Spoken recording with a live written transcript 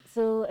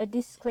So a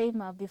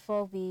disclaimer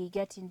before we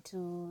get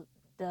into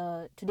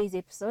today's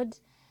episode.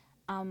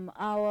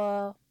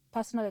 Our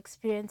personal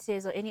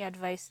experiences or any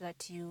advice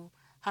that you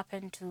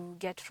happen to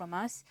get from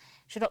us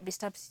should not be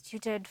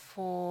substituted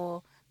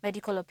for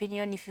medical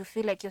opinion. If you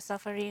feel like you're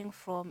suffering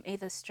from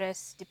either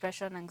stress,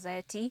 depression,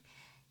 anxiety,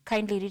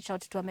 kindly reach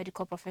out to a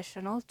medical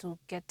professional to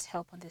get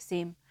help on the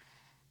same.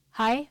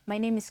 Hi, my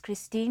name is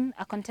Christine,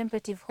 a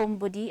contemplative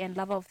homebody and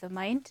lover of the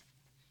mind.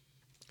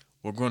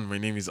 Wagwan, my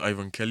name is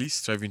Ivan Kelly,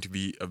 striving to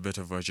be a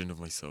better version of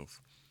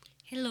myself.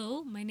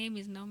 Hello, my name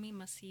is Naomi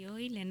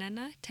Masioi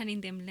Lenana,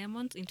 turning them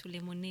lemons into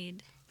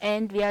lemonade.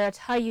 And we are at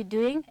How You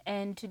Doing,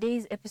 and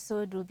today's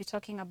episode will be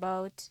talking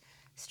about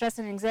stress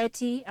and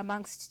anxiety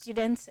amongst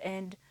students,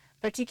 and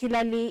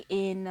particularly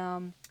in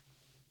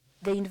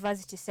the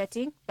university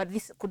setting, but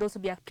this could also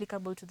be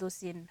applicable to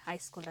those in high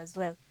school as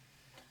well.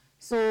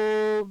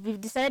 So we've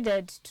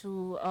decided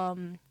to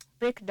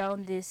break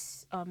down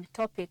this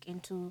topic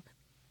into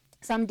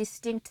some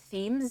distinct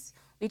themes,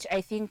 which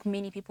I think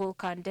many people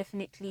can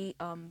definitely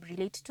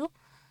relate to,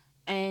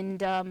 and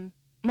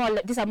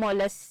these are more or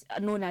less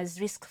known as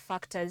risk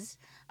factors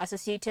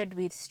associated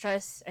with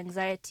stress,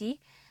 anxiety,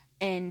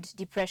 and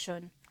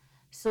depression.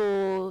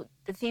 So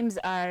the themes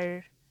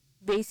are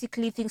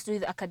basically things to do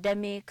with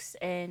academics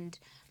and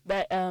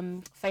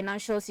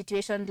financial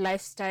situation,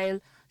 lifestyle,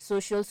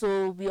 social.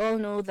 So we all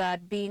know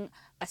that being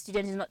a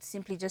student is not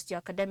simply just your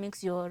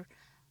academics. You're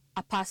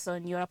a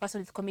person. You're a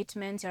person with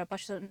commitments. You're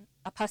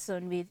a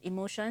person with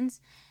emotions,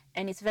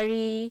 and it's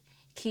very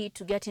key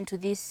to get into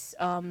these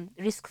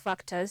risk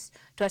factors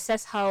to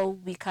assess how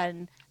we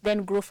can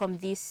then grow from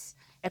these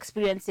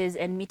experiences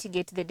and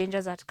mitigate the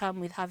dangers that come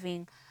with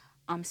having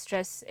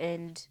stress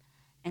and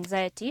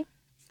anxiety.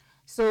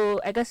 So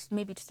I guess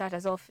maybe to start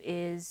us off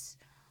is,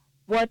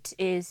 what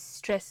is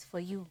stress for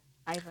you,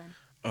 Ivan?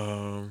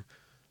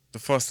 The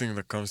first thing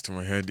that comes to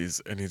my head is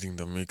anything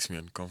that makes me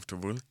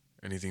uncomfortable,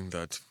 anything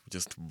that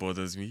just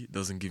bothers me,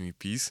 doesn't give me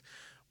peace.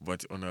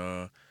 But on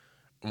a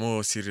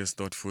more serious,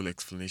 thoughtful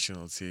explanation,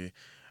 I'll say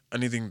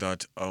anything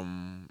that's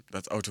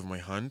out of my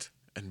hand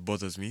and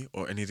bothers me,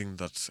 or anything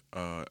that's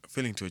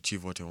failing to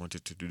achieve what I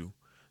wanted to do.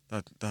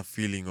 That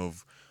feeling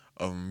of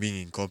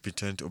being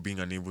incompetent or being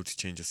unable to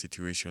change a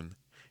situation,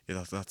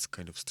 yeah, that's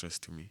kind of stress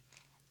to me.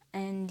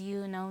 And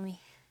you, Naomi?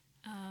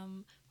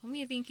 For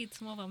me, I think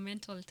it's more of a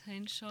mental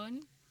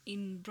tension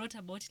brought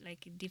about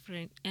like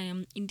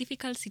in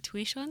difficult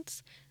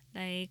situations,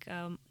 like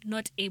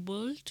not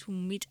able to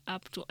meet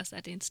up to a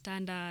certain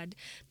standard,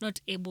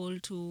 not able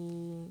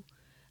to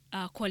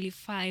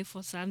qualify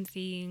for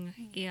something,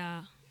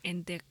 yeah,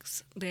 and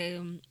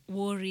the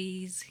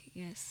worries,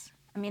 yes.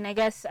 I mean, I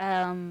guess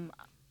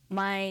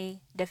my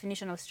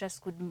definition of stress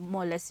could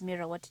more or less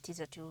mirror what it is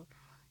that you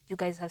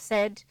guys have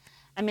said.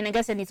 I mean, I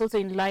guess, and it's also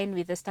in line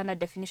with the standard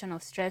definition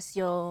of stress.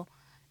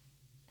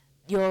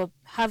 You're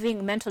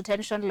having mental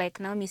tension, like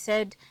Naomi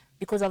said,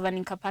 because of an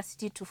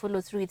incapacity to follow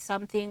through with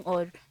something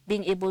or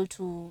being able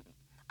to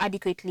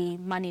adequately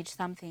manage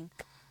something.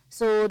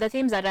 So the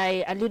themes that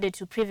I alluded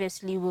to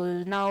previously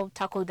will now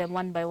tackle them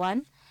one by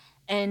one.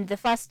 And the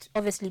first,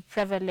 obviously,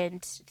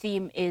 prevalent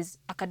theme is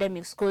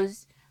academics,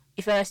 because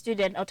if you're a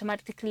student,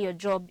 automatically your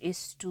job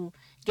is to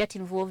get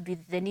involved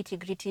with the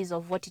nitty-gritties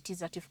of what it is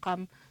that you've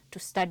come to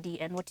study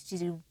and what it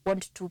is you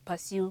want to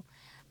pursue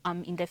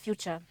in the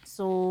future.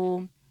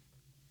 So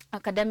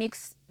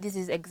academics, this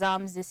is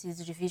exams, this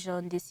is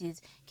revision, this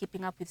is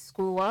keeping up with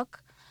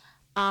schoolwork.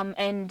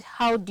 And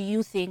how do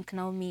you think,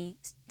 Naomi,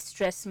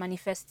 stress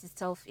manifests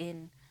itself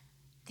in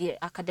the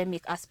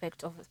academic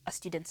aspect of a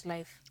student's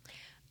life?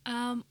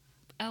 I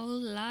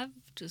would love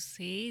to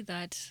say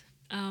that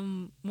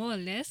more or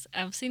less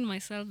I've seen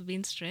myself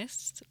being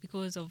stressed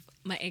because of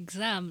my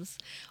exams.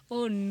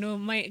 Oh no,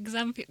 my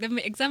exam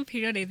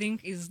period I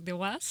think is the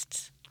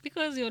worst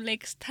because you're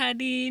like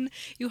studying,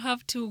 you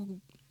have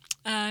to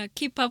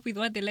keep up with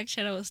what the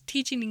lecturer was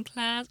teaching in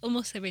class,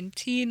 almost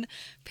 17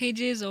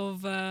 pages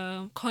of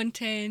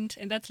content,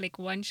 and that's like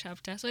one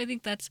chapter. So I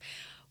think that's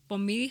for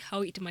me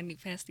how it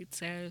manifests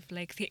itself,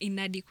 like the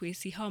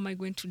inadequacy. How am I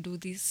going to do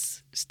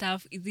this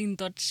stuff within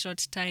that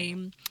short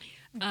time?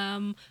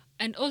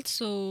 And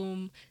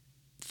also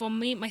for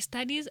me, my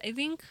studies, I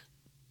think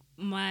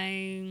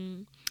my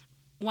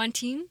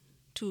wanting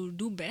to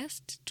do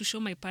best, to show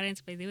my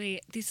parents, by the way,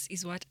 this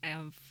is what I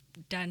have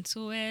done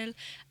so well,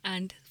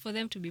 and for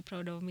them to be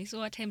proud of me.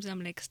 So at times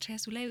I'm like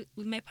stressed. Will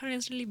my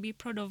parents really be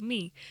proud of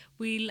me?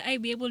 Will I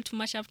be able to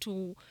match up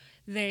to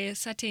the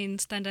certain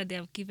standard they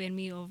have given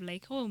me of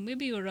like, oh,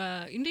 maybe you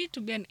need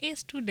to be an A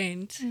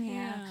student.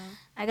 Yeah.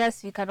 I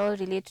guess we can all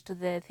relate to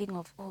the thing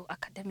of,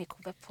 academic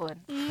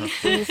weapon.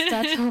 So you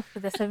start off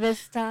with the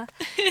semester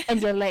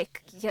and you're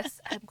like,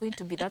 yes, I'm going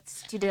to be that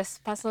studious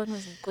person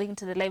who's going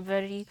to the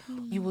library.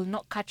 You will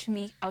not catch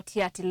me out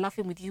here till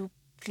laughing with you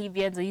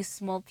plebeians or you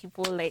small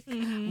people. Like,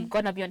 I'm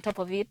going to be on top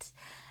of it.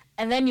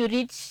 And then you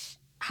reach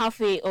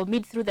halfway or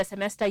mid through the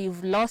semester,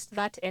 you've lost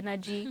that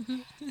energy.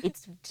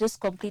 It's just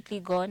completely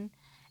gone.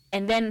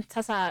 And then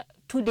sasa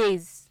 2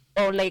 days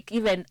or like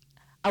even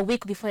a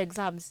week before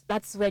exams,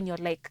 that's when you're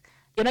like,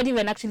 you're not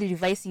even actually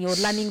revising, you're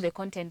learning the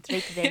content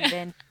right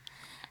then.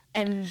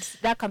 And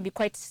that can be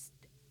quite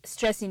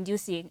stress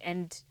inducing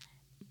and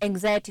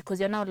anxiety,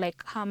 because you're now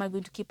like, how am I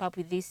going to keep up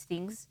with these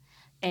things,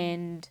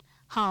 and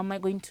how am I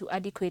going to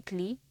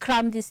adequately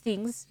cram these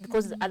things,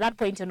 because at that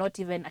point you're not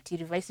even actually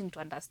revising to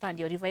understand,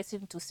 you're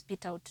revising to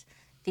spit out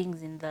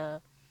things in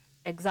the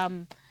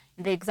exam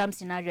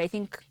scenario. I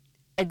think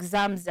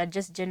exams are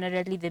just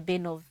generally the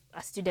bane of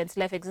a student's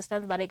life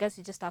existence, but I guess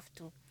you just have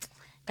to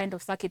kind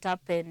of suck it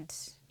up and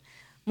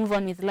move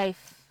on with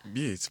life.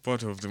 Yeah, it's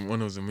part of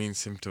one of the main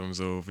symptoms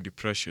of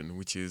depression,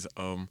 which is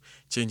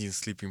change in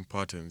sleeping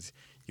patterns.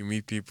 You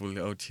meet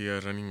people out here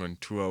running on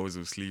 2 hours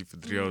of sleep,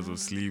 3 hours of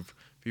sleep.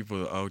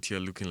 People out here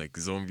looking like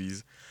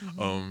zombies.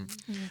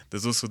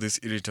 There's also this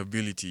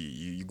irritability.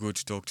 You go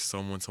to talk to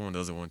someone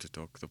doesn't want to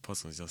talk. The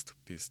person's just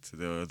pissed.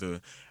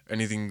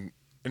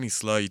 Any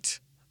slight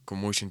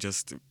commotion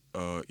just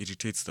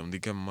irritates them. They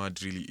get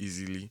mad really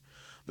easily.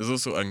 There's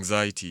also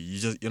anxiety.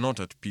 You're not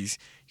at peace.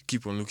 You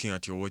keep on looking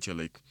at your watch. You're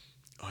like,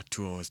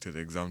 2 hours to the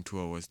exam, 2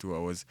 hours. 2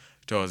 hours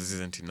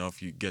isn't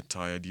enough. You get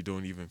tired. You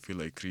don't even feel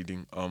like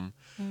reading.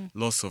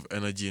 Loss of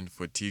energy and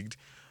fatigued.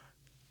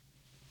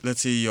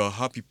 Let's say you're a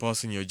happy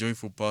person, you're a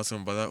joyful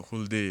person, but that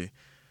whole day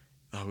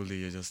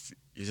you're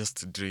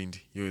just drained.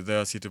 You're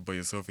there seated by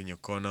yourself in your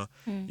corner.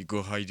 You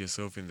go hide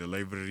yourself in the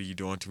library. You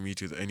don't want to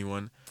meet with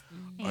anyone.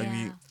 I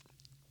mean,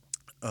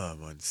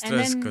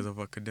 stress because of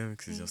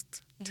academics is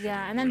just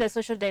yeah. And then the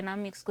social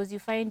dynamics, because you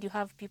find you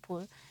have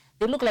people,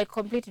 they look like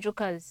complete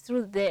jokers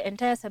through the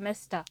entire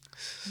semester.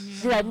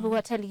 These are people who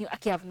are telling you,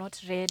 Aki, I've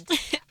not read.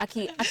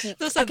 Aki,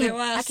 Those are the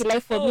worst. Aki,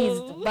 life for me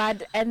is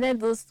bad. And then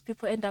those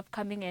people end up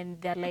coming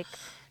and they're like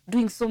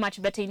doing so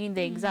much better in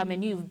the exam,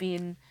 and you've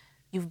been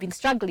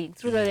struggling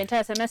through the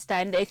entire semester.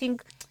 And I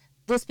think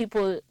those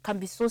people can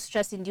be so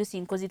stress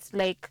inducing, because it's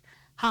like,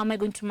 how am I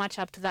going to match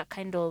up to that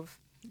kind of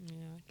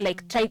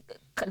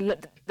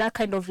that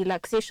kind of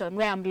relaxation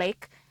where I'm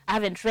like, I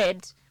haven't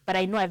read, but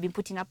I know I've been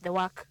putting up the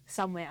work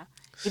somewhere,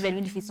 even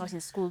if it's not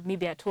in school,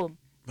 maybe at home.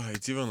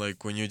 It's even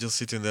like when you're just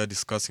sitting there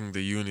discussing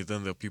the unit,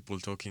 then there are people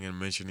talking and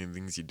mentioning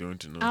things you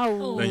don't know.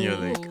 Oh. Then you're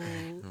like,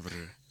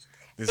 "Bruh,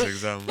 this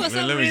exam, For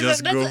some let me reason,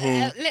 just go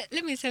that's- home."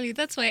 let me tell you,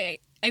 that's why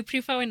I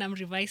prefer when I'm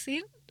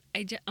revising.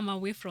 I'm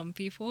away from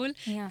people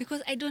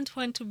because I don't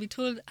want to be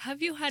told,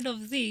 have you heard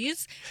of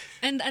this?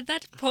 And at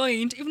that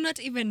point, you've not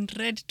even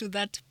read to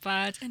that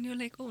part, and you're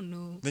like, oh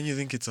no. Then you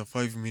think it's a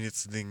 5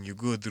 minutes thing. You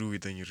go through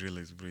it and you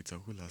realize, bro, it's a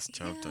whole last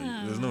chapter.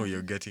 Yeah. There's no way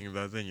you're getting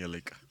that. Then you're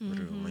like,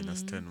 bro,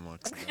 minus 10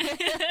 marks.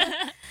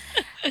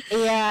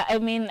 Yeah, I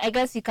mean, I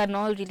guess you can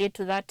all relate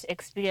to that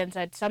experience.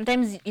 That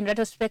sometimes, in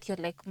retrospect, you're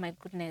like, my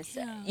goodness,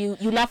 you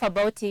laugh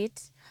about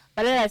it,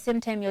 but then at the same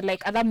time, you're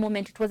like, at that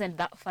moment, it wasn't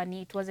that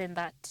funny. It wasn't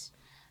that,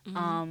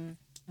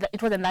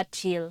 it wasn't that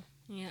chill.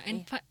 Yeah,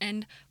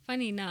 and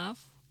funny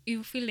enough,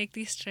 you feel like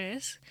this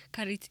stress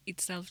carries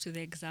itself to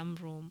the exam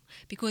room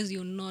because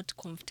you're not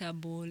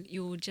comfortable.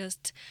 You're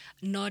just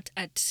not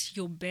at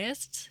your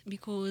best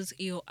because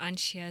you're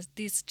anxious.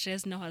 This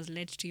stress now has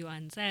led to your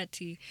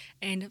anxiety,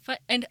 and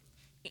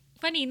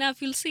funny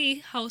enough, you'll see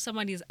how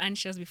someone is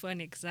anxious before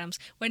an exams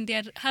when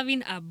they're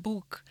having a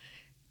book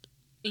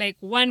like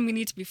 1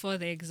 minute before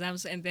the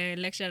exams, and the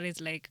lecturer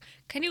is like,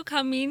 can you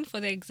come in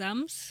for the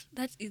exams?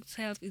 That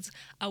itself is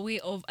a way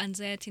of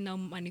anxiety now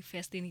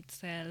manifesting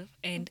itself,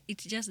 and it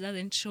just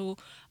doesn't show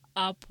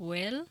up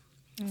well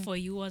for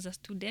you as a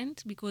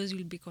student because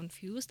you'll be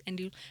confused,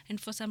 and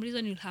for some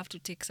reason you'll have to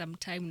take some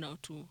time now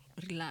to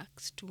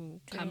relax, to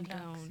calm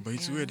down. But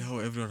it's weird how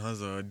everyone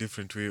has a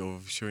different way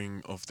of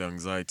showing off the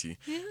anxiety.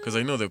 Because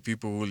I know that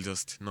people who will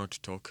just not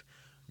talk,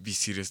 be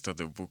serious to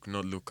the book,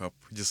 not look up,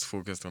 just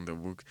focused on the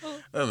book.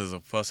 Then there's a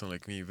person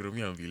like me, bro,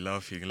 me, I'll be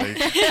laughing. Like,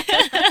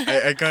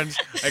 I can't,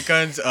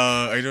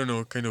 I don't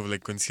know, kind of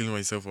like conceal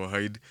myself or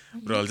hide.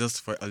 Bro, I'll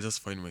just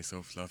find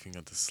myself laughing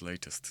at the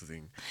slightest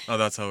thing. Oh,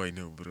 that's how I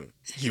know, bro.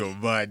 You're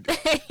bad.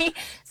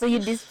 So you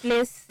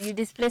displace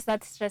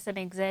that stress and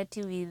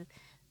anxiety with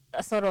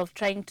a sort of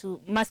trying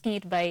to masking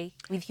it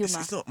with humor.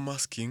 It's not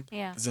masking.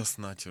 Yeah. It's just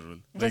natural.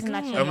 Just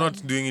like, natural. I'm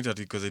not doing it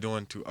because I don't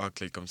want to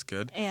act like I'm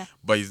scared. Yeah.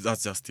 But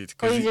that's just it.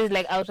 Or it's just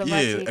like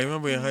automatic. Yeah, I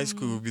remember in high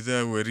school, we'll be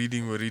there, we're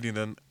reading,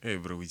 and hey,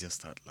 bro, we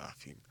just start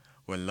laughing.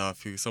 We're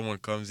laughing. Someone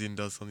comes in,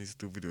 does something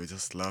stupid, we're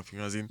just laughing.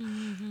 As in,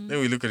 then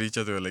we look at each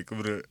other, we're like,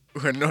 bro,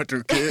 we're not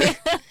okay.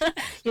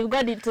 You've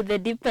got into the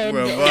deep end.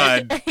 We're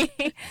bad.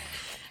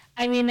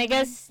 I mean, I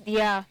guess,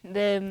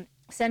 the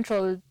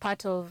central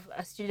part of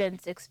a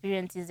student's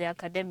experience is the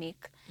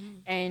academic,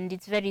 and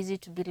it's very easy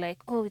to be like,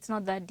 oh, it's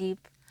not that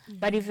deep.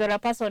 But if you're a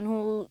person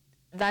who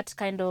that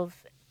kind of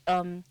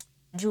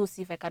juice,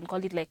 if I can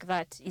call it like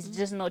that, is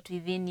just not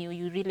within you,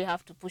 you really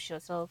have to push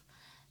yourself,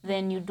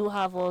 then you do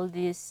have all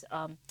this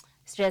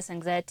stress,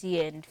 anxiety,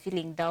 and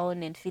feeling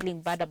down and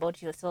feeling bad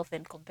about yourself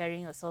and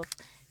comparing yourself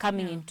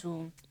coming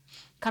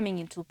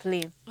into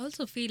play. I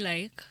also feel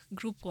like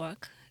group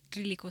work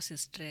really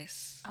causes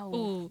stress.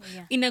 Oh,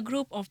 yeah. In a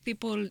group of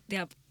people,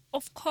 there are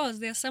of course,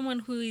 there's someone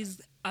who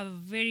is a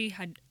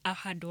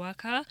hard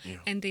worker, Yeah.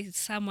 and there's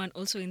someone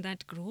also in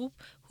that group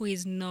who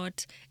is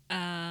not.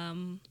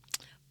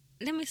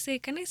 Let me say,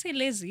 can I say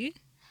lazy?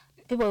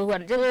 People who are,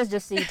 let's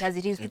just say it as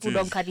it is, It people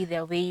don't is. carry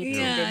their weight in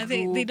Yeah,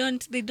 the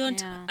group. they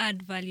don't Yeah.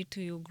 add value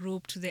to your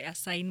group, to the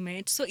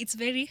assignment, so it's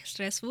very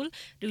stressful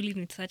dealing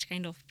with such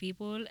kind of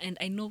people. And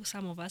I know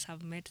some of us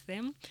have met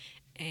them,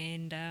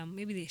 and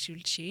maybe they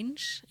should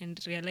change and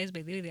realize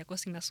by the way they're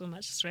causing us so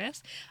much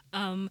stress.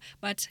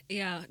 But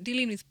yeah,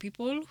 dealing with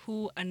people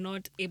who are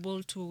not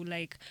able to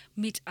like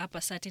meet up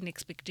a certain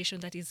expectation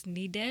that is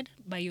needed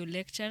by your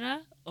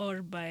lecturer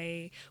or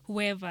by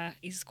whoever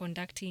is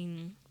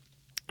conducting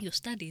your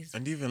studies.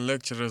 And even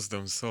lecturers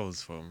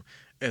themselves,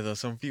 there's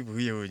some people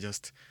here who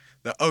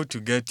they're out to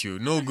get you.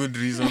 No good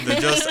reason.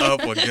 They're just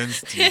up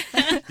against you.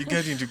 You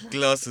get into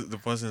class, the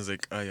person's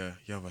like, yeah,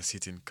 you have a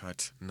sitting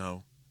cut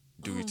now.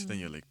 Do it. Then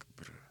you're like,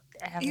 bro,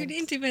 I You haven't.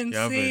 didn't even you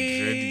haven't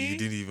say. ready. You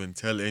didn't even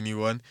tell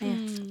anyone.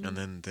 Mm. And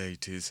then there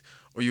it is.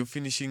 Or you're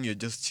finishing, you're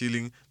just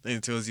chilling. Then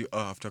it tells you,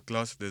 after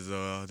class, there's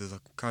a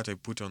cut I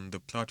put on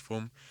the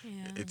platform.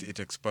 Yeah. It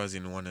expires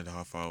in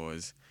 1.5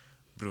 hours.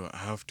 Bro, I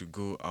have to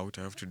go out.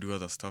 I have to do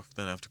other stuff.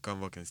 Then I have to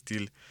come back and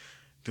still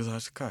do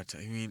that cut.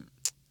 I mean,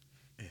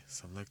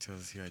 some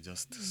lectures here are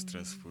just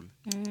stressful.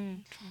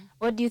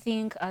 What do you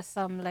think are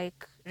some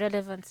like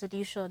relevant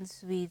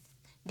solutions with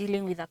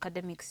dealing with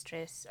academic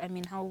stress? I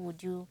mean, how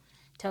would you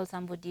tell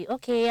somebody,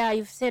 okay, yeah,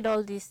 you've said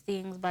all these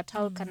things, but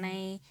how can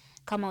I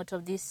come out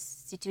of this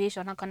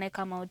situation? How can I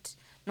come out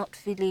not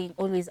feeling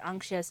always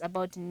anxious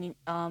about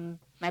my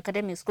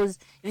academics? Because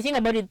if you think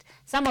about it,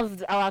 some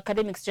of our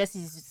academic stress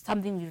is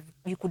something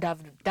you could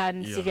have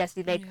done Yeah.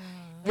 seriously. Like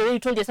the way you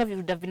told yourself you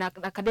would have been an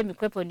academic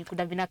weapon, you could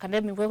have been an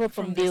academic weapon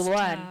from the day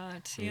one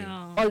start,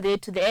 yeah. all the way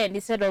to the end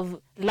instead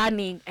of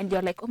learning and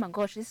you're like, oh my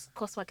gosh, this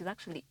coursework is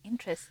actually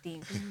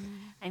interesting.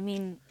 I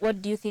mean,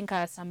 what do you think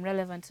are some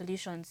relevant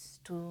solutions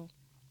to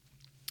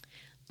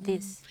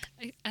this?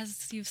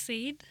 As you've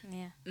said,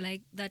 Yeah.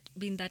 like that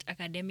being that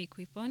academic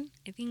weapon,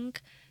 I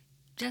think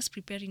just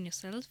preparing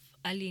yourself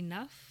early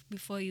enough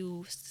before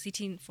you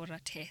sit in for a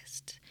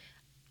test.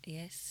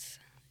 Yes,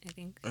 I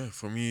think.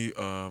 For me,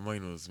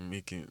 mine was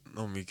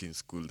not making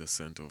school the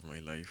center of my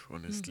life,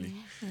 honestly.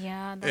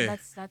 Yeah,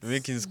 that's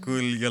Making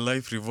school, your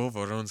life revolve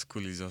around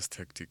school is just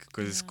hectic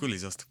because school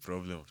is just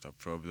problem after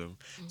problem,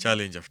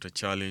 challenge after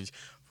challenge.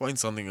 Find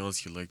something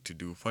else you like to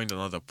do. Find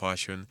another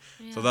passion.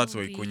 So Yeah, that's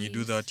why when you do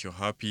hobbies. that, you're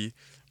happy.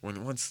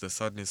 Once the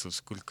sadness of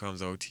school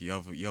comes out, you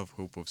have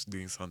hope of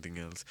doing something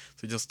else.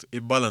 So just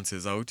it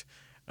balances out,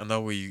 and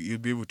that way you'll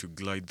be able to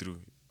glide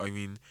through. I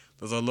mean,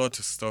 there's a lot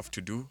of stuff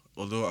to do.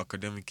 Although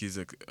academic is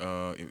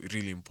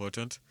really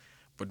important,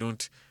 but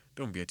don't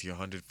be at your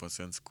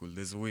 100% school.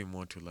 There's way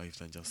more to life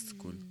than just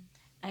school.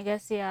 I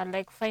guess, yeah,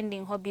 like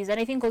finding hobbies. And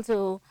I think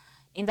also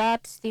in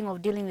that thing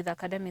of dealing with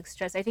academic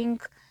stress, I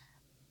think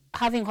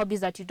having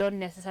hobbies that you don't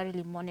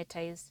necessarily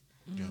monetize.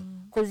 Yeah.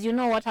 Because you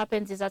know what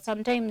happens is that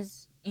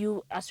sometimes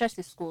you are stressed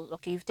with school.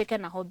 Okay, you've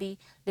taken a hobby,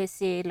 let's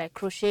say like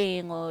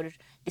crocheting or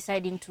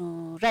deciding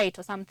to write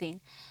or something,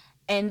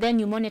 and then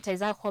you monetize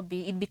that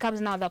hobby. It becomes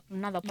another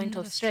point of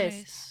Another stress.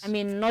 stress. I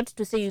mean, not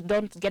to say you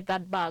don't get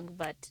that bug,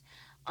 but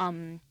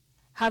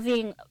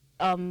having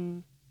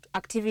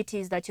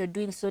activities that you're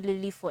doing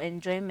solely for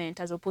enjoyment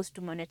as opposed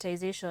to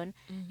monetization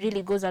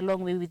really goes a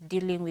long way with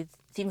dealing with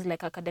things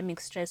like academic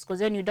stress, because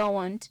then you don't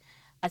want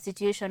a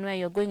situation where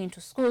you're going into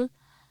school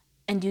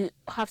and you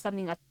have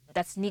something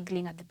that's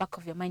niggling at the back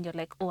of your mind. You're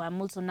like, oh, I'm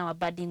also now a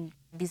budding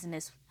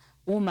business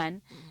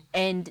woman,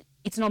 and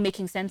it's not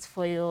making sense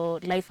for your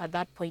life at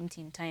that point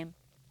in time.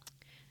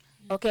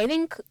 Okay, I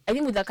think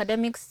with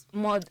academics,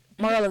 moral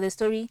of the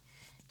story,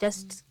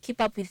 just keep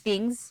up with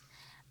things.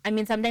 I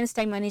mean, sometimes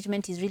time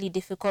management is really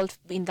difficult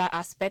in that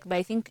aspect, but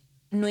I think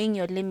knowing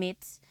your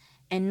limits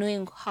and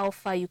knowing how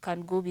far you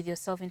can go with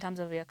yourself in terms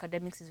of your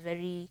academics is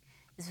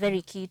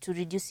very key to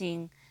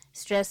reducing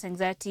stress,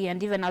 anxiety,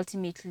 and even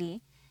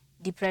ultimately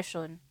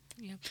depression.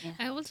 Yeah. Yeah.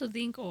 I also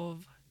think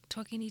of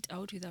talking it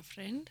out with a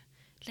friend.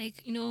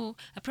 Like,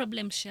 a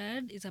problem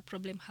shared is a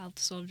problem half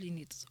solved in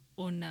its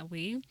own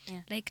way.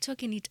 Yeah. Like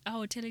talking it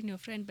out, telling your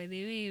friend, by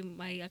the way,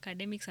 my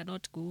academics are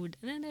not good.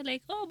 And then they're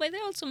like, oh, by the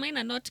way, also mine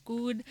are not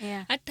good.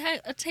 Yeah. At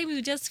times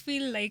you just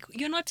feel like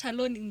you're not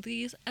alone in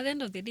this. At the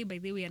end of the day, by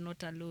the way, you're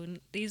not alone.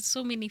 There's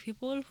so many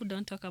people who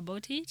don't talk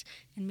about it,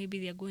 and maybe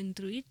they're going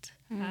through it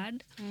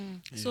hard.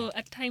 So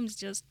at times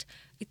just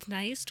it's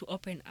nice to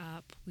open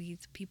up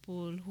with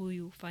people who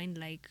you find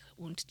like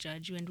won't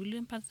judge you and will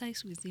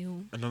empathize with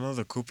you. And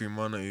another coping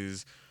manner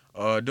is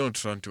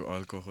don't run to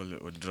alcohol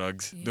or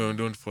drugs. Yeah.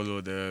 Don't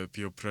follow the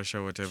peer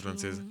pressure what everyone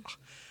says.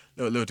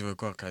 Leo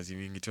tumekuwa kazi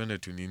mingi tuende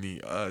tu nini.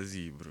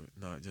 Bro.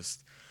 Nah,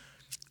 just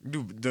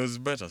do there's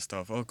better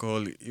stuff.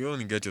 Alcohol, you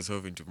only get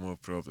yourself into more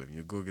problem.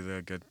 You go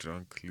there, get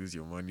drunk, lose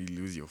your money,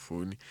 lose your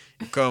phone.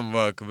 You come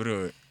back,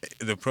 bro.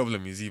 The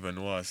problem is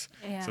even worse.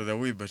 Yeah. So there are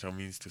way better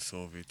means to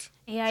solve it.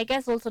 Yeah, I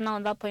guess also now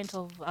on that point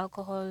of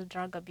alcohol,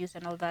 drug abuse,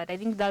 and all that, I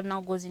think that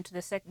now goes into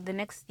the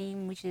next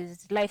theme, which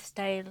is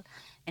lifestyle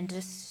and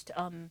just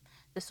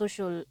the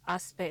social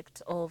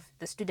aspect of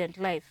the student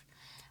life.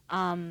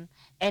 And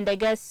I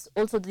guess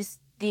also these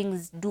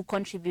things do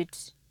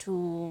contribute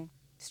to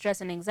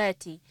stress and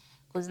anxiety,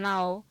 because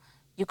now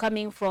you're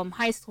coming from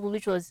high school,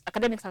 which was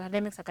academics,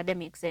 academics,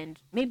 academics, and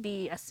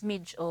maybe a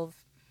smidge of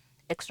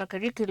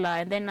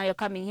extracurricular, and then now you're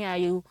coming here,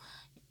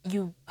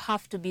 you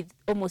have to be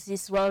almost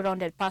this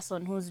well-rounded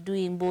person who's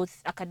doing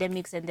both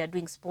academics and they're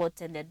doing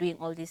sports and they're doing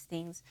all these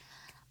things.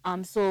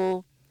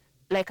 So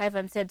like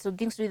Ivan said, so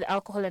things to do with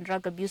alcohol and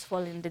drug abuse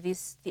fall into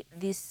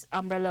this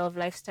umbrella of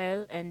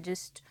lifestyle and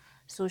just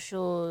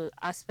social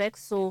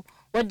aspects. So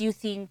what do you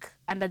think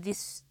under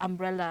this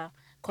umbrella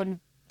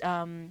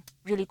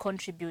really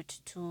contribute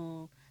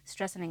to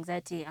stress and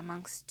anxiety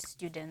amongst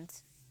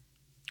students?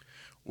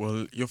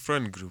 Well, your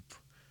friend group.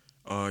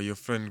 Your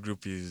friend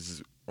group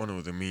is one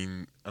of the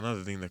main,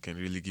 another thing that can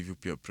really give you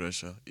peer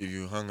pressure. If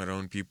you hang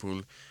around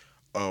people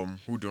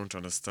who don't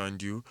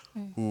understand you,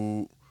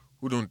 who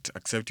don't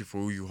accept you for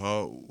who you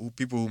are,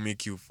 people who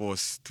make you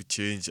force to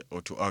change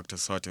or to act a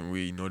certain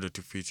way in order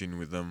to fit in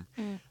with them,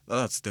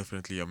 that's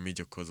definitely a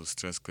major cause of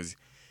stress, because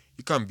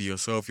you can't be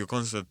yourself. You're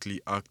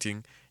constantly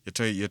acting.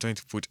 You're trying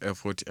to put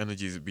effort.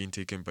 Energy is being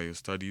taken by your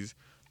studies.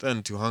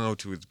 Then to hang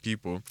out with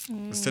people,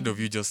 instead of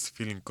you just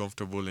feeling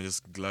comfortable and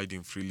just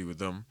gliding freely with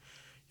them,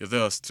 you're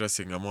there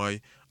stressing. Am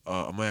I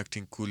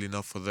acting cool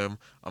enough for them?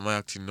 Am I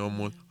acting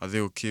normal? Are they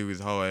okay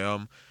with how I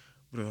am?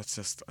 Bro, that's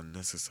just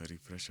unnecessary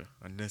pressure.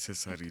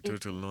 Unnecessary,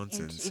 total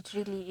nonsense. It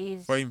really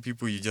is. Find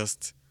people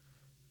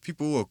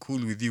who are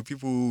cool with you,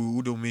 people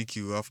who don't make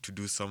you have to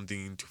do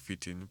something to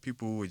fit in,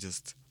 people who are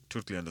just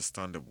totally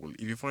understandable.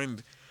 If you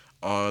find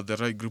the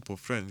right group of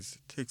friends,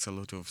 it takes a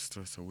lot of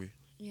stress away.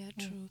 Yeah,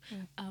 true.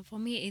 For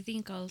me, I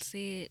think I'll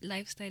say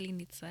lifestyle in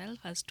itself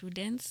as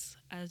students,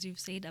 as you've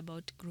said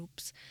about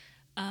groups.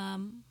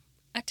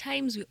 At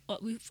times,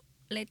 we've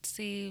let's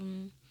say,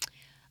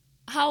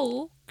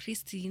 how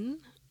Christine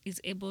is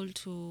able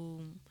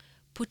to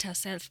put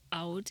herself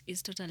out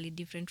is totally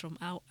different from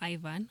how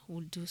Ivan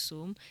would do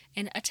so.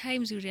 And at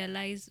times, you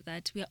realize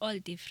that we are all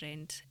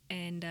different,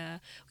 and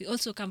we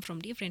also come from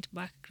different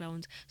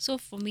backgrounds. So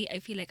for me, I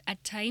feel like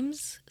at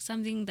times,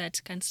 something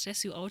that can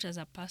stress you out as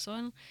a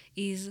person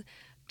is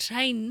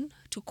trying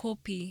to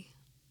copy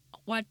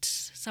what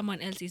someone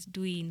else is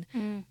doing,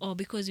 or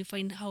because you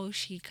find how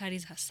she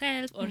carries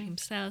herself or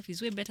himself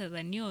is way better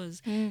than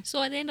yours.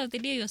 So at the end of the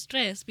day, you're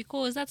stressed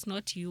because that's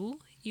not you.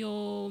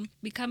 You're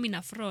becoming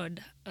a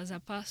fraud as a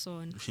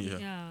person.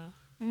 Yeah.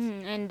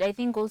 And I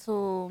think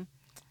also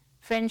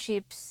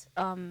friendships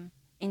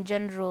in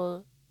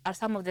general are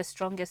some of the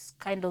strongest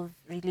kind of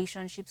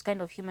relationships,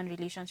 kind of human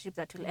relationships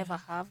that you'll ever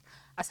have,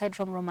 aside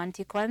from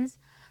romantic ones.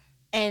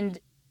 And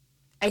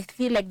I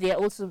feel like they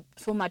are also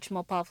so much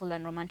more powerful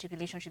than romantic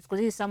relationships, because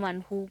this is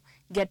someone who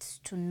gets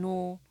to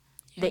know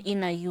the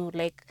inner you.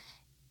 Like,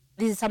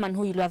 this is someone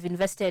who you'll have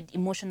invested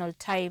emotional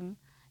time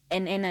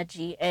and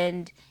energy.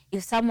 And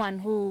if someone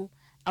who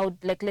I would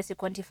like, let's say,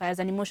 quantify as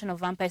an emotional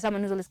vampire,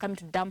 someone who's always coming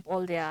to dump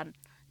all their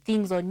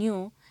things on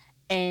you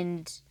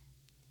and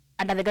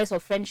under the guise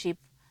of friendship,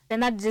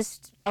 then that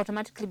just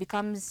automatically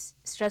becomes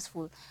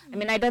stressful. I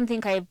mean, I don't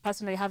think I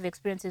personally have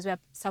experiences where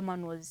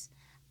someone was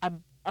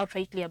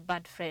outrightly a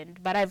bad friend,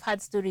 but I've had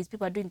stories.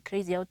 People are doing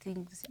crazy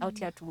things out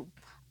here to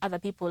other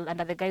people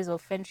under the guise of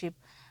friendship.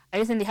 I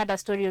recently had a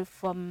story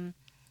from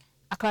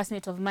a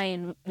classmate of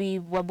mine. We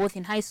were both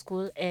in high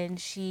school, and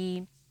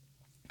she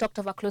talked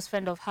of a close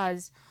friend of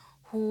hers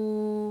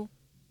who,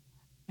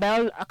 by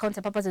all accounts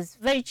and purposes,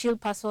 very chill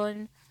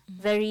person,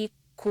 very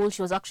cool.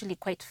 She was actually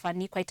quite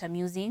funny, quite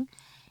amusing,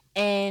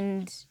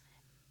 and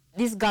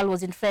this girl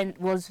was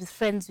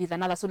friends with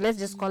another. So let's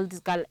just call this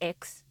girl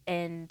X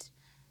and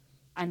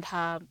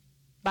her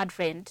bad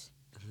friend,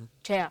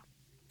 Chair.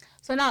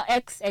 So now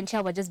X and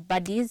Chair were just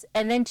buddies,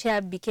 and then Chair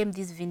became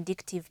this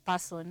vindictive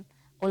person.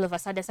 All of a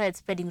sudden, started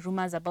spreading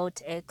rumors about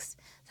X,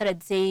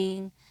 started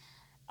saying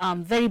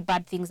very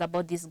bad things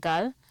about this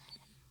girl.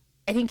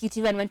 I think it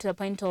even went to the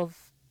point of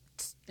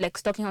like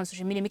stalking her on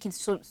social media, making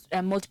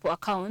multiple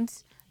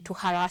accounts to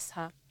harass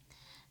her.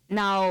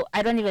 Now,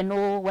 I don't even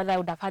know whether I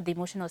would have had the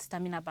emotional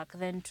stamina back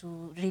then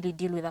to really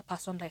deal with a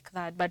person like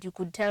that, but you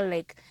could tell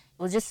like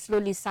it was just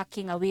slowly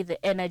sucking away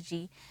the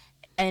energy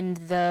and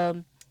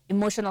the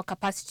emotional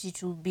capacity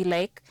to be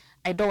like,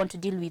 I don't want to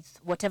deal with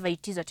whatever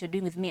it is that you're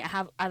doing with me. I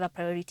have other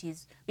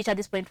priorities, which at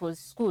this point was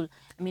school.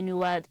 I mean, we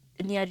were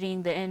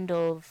nearing the end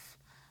of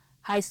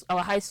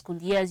our high school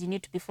years. You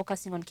need to be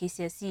focusing on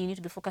KCSE, you need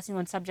to be focusing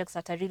on subjects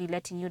that are really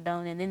letting you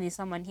down, and then there's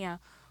someone here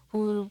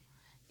who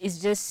is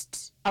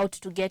just out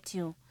to get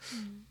you.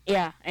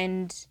 Yeah,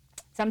 and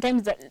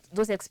sometimes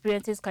those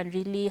experiences can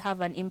really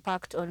have an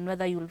impact on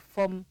whether you'll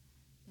form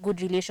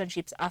good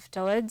relationships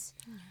afterwards.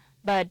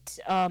 But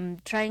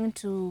trying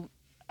to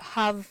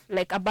have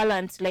like a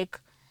balance,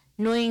 like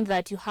knowing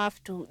that you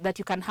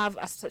can have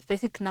a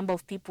specific number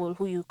of people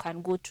who you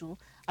can go to,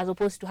 as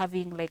opposed to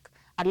having like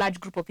a large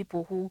group of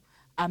people who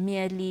are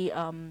merely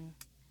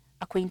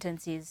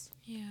acquaintances.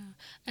 Yeah,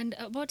 and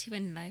about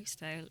even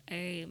lifestyle,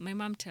 my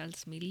mom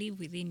tells me live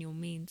within your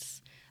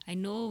means. I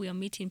know we are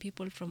meeting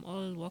people from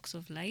all walks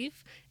of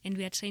life, and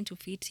we are trying to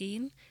fit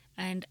in.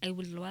 And I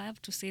would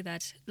love to say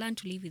that learn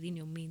to live within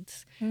your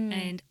means,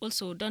 and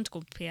also don't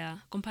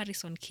compare.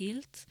 Comparison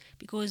kills,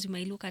 because you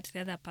might look at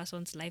the other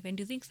person's life and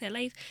you think their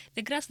life,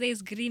 the grass there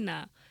is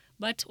greener,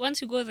 but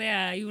once you go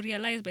there, you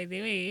realize, by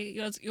the way,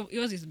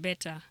 yours is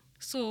better.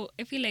 So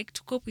I feel like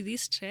to cope with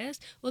this stress,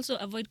 also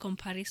avoid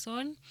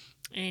comparison.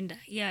 And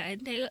yeah,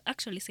 and I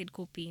actually said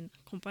coping,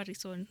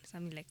 comparison,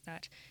 something like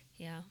that.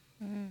 Yeah.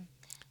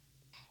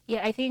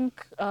 Yeah, I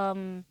think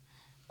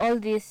all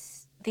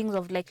these things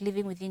of like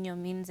living within your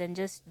means and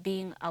just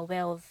being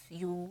aware of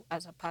you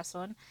as a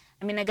person.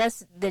 I mean, I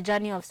guess the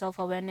journey of self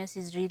awareness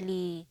is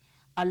really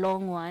a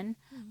long one,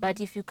 but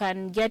if you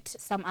can get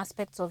some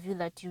aspects of you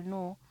that you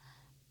know,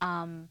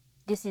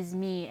 this is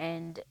me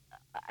and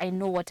I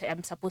know what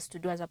I'm supposed to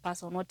do as a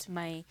person, what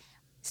my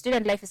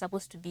student life is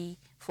supposed to be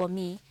for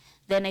me,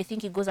 then I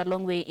think it goes a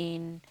long way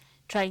in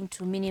trying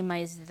to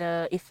minimize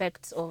the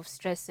effects of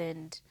stress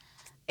and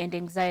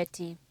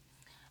anxiety.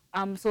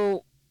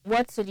 So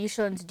what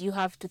solutions do you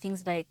have to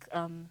things like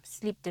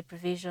sleep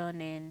deprivation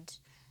and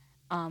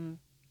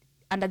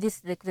under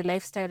this like the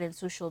lifestyle and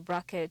social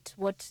bracket?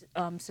 What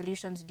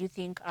solutions do you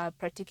think are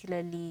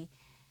particularly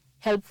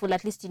helpful,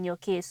 at least in your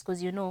case?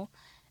 Because you know,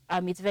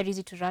 it's very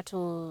easy to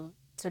rattle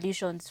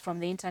solutions from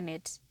the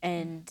internet,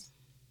 and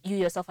you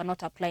yourself are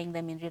not applying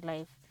them in real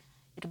life.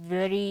 It would be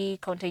very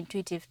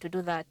counterintuitive to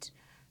do that.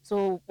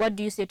 So, what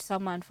do you say to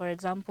someone, for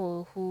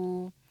example,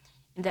 who,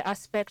 in the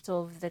aspect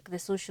of the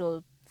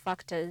social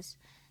factors,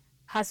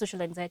 has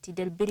social anxiety,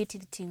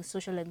 debilitating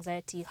social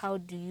anxiety? How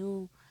do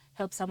you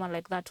help someone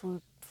like that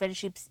who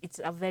friendships? It's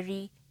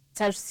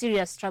a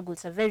serious struggle.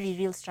 It's a very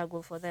real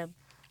struggle for them.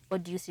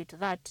 What do you say to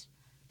that?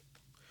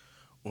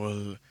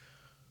 Well,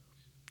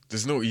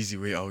 there's no easy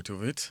way out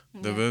of it.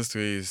 The Yeah. best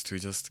way is to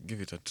just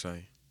give it a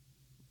try.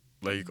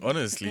 Like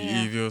honestly,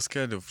 Yeah. if you're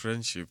scared of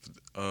friendship,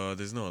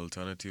 there's no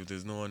alternative.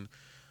 There's no one.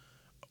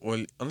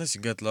 Well, unless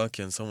you get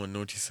lucky and someone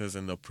notices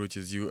and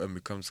approaches you and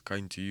becomes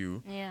kind to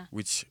you, Yeah.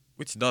 which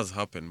does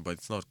happen, but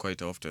it's not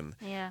quite often.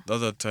 Yeah. The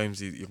other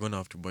times you're gonna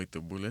have to bite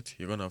the bullet.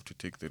 You're gonna have to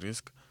take the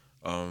risk.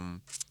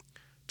 Um,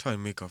 Try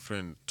and make a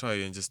friend. Try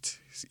and just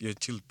you're a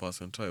chill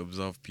person. Try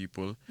observe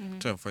people.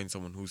 Try and find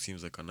someone who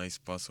seems like a nice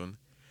person.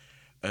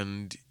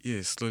 And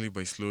yeah, slowly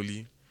by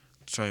slowly,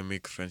 try and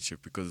make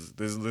friendship because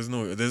there's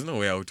no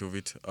way out of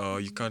it.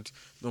 You can't.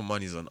 No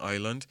man is an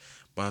island,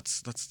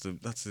 but that's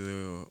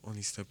the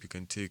only step you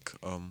can take.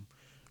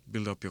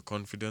 Build up your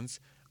confidence,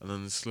 and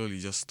then slowly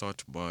just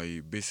start by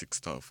basic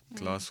stuff.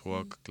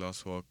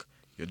 Classwork.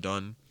 You're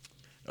done.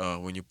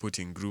 When you put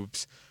in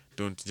groups,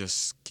 don't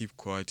just keep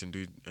quiet and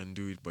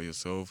do it by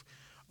yourself.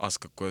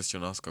 Ask a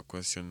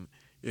question.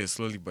 Yeah,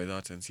 slowly by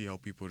that and see how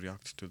people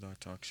react to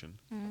that action.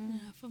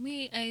 Yeah, for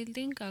me, I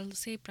think I'll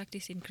say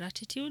practicing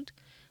gratitude.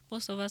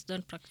 Most of us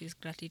don't practice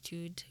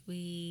gratitude.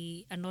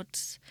 We are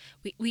not,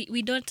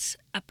 we don't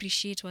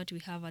appreciate what we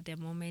have at the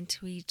moment.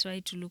 We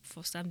try to look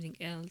for something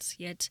else,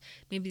 yet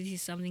maybe this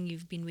is something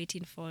you've been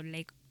waiting for.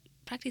 Like,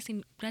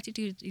 practicing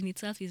gratitude in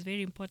itself is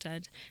very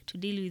important to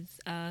deal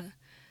with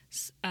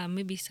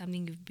maybe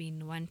something you've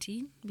been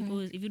wanting,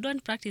 because if you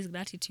don't practice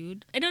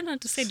gratitude, I don't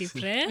want to say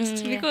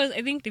depressed, Yeah. because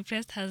I think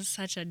depressed has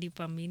such a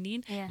deeper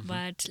meaning. Yeah.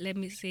 But let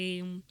me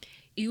say,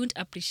 you won't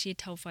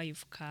appreciate how far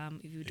you've come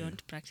if you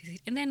don't practice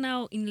it. And then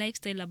now in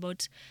lifestyle,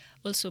 about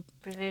also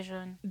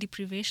Provision.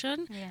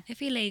 deprivation, Yeah. I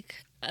feel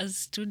like as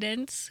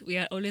students we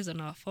are always on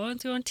our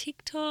phones. We're on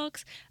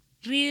TikToks,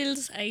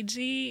 Reels,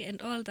 IG,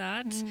 and all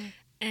that.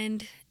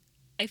 And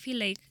I feel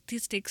like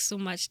this takes so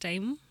much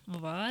time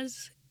of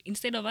ours.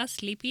 Instead of us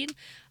sleeping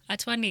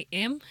at 1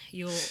 a.m.,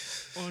 you're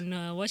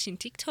on watching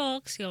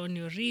TikToks, you're on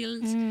your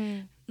Reels,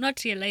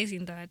 not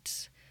realizing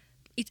that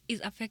it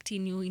is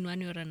affecting you in one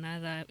way or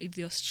another with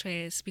your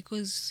stress,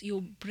 because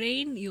your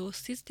brain, your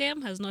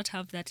system has not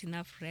have that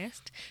enough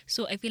rest.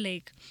 So I feel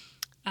like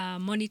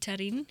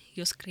monitoring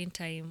your screen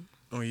time.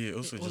 Oh yeah,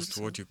 also just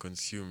Also. what you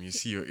consume. You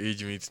see your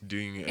age mates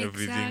doing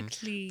everything,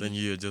 Exactly. then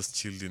you're just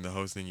chilled in the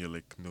house, then you're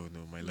like, no,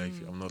 my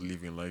life, I'm not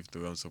living life the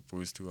way I'm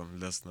supposed to. I'm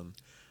less than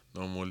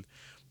normal.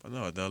 But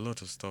no, there are a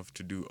lot of stuff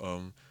to do.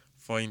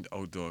 Find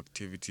outdoor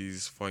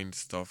activities, find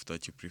stuff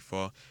that you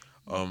prefer.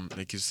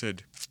 Like you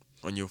said,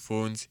 on your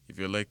phones, if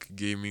you like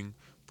gaming,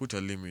 put a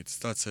limit.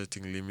 Start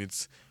setting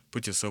limits.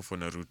 Put yourself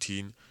on a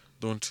routine.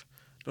 Don't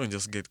don't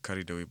just get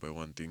carried away by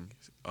one thing.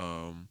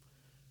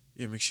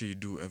 Yeah, make sure you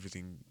do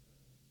everything.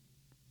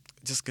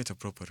 Just get a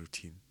proper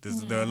routine.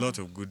 There are a lot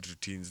of good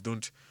routines.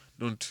 Don't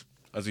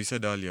as we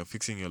said earlier,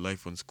 fixing your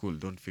life on school.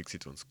 Don't fix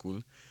it on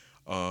school.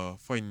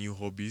 Find new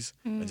hobbies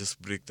and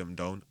just break them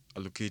down.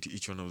 Allocate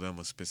each one of them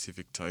a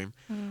specific time,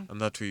 and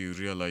that way you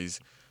realize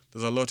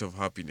there's a lot of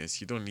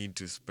happiness. You don't need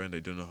to spend I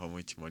don't know how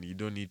much money. You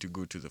don't need to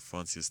go to the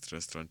fanciest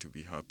restaurant to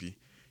be happy.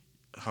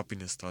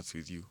 Happiness starts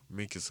with you.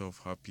 Make yourself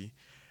happy,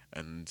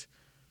 and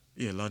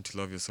yeah, learn to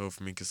love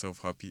yourself. Make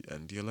yourself happy,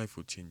 and your life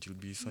will change. You'll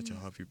be such a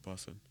happy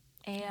person.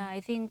 Yeah, I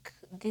think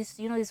this,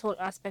 this whole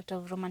aspect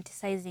of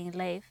romanticizing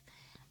life,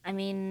 I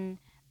mean,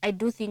 I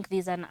do think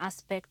there's an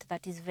aspect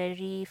that is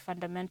very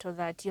fundamental,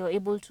 that you're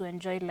able to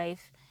enjoy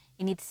life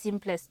in its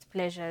simplest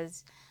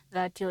pleasures,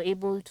 that you're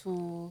able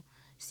to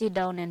sit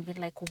down and be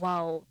like,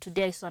 wow,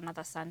 today I saw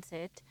another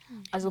sunset,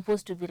 as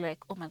opposed to be like,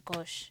 oh my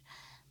gosh,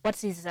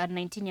 what is a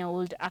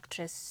 19-year-old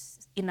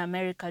actress in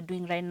America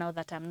doing right now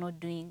that I'm not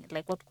doing?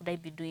 Like, what could I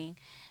be doing?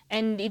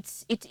 And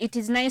it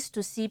is nice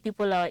to see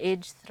people our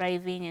age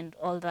thriving and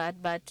all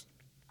that, but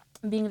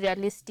being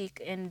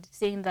realistic and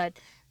saying that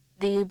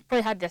they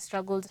probably had their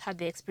struggles, had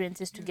their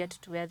experiences to get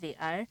to where they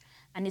are,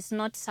 and it's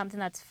not something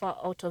that's far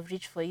out of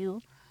reach for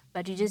you,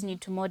 but you just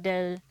need to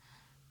model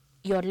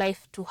your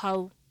life to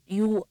how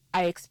you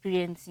are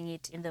experiencing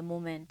it in the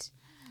moment.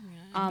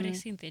 Yeah,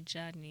 embracing the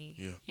journey.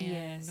 Yeah. And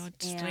Yes, not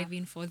yeah.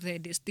 striving for the Yeah.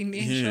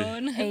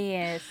 destination.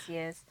 Yes,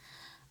 yes.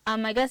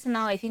 I guess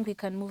now I think we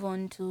can move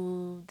on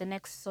to the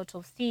next sort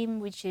of theme,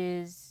 which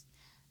is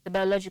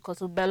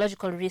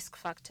biological risk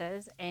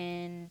factors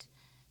and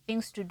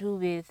things to do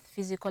with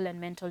physical and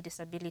mental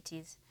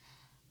disabilities.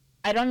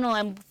 I don't know.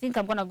 I think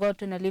I'm gonna go out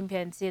to an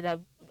Olympia and say that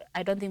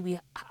I don't think we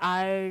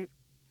are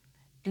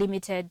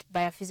limited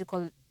by a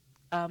physical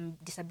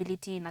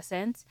disability in a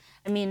sense.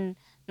 I mean,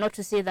 not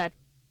to say that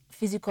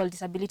physical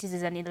disabilities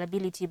is an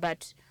inability,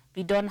 but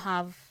we don't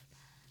have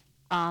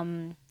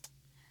um,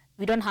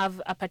 we don't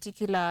have a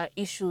particular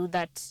issue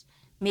that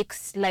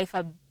makes life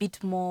a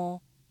bit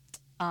more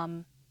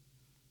um,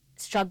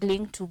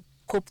 struggling to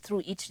cope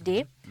through each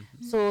day.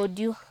 So,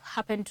 do you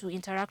happen to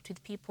interact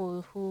with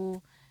people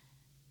who,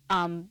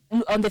 on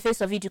the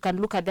face of it, you can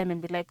look at them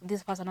and be like,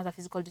 this person has a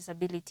physical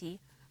disability,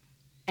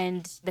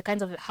 and the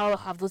kinds of how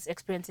have those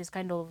experiences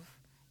kind of,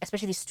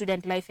 especially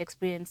student life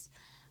experience,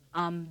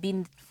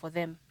 been for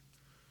them?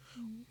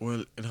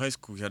 Well, in high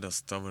school, we had a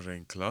stammerer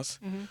in class.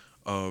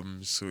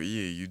 So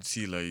yeah, you'd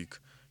see like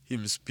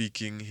him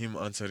speaking, him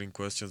answering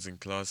questions in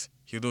class.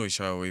 He'd always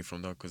shy away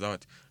from that because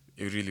that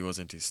it really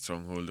wasn't his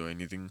stronghold or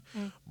anything.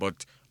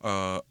 But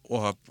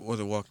what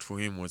worked for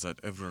him was that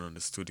everyone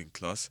understood in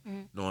class.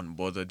 No one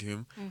bothered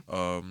him.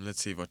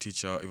 Let's say if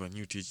a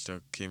new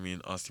teacher came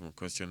in, asked him a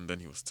question, then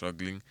he was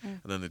struggling,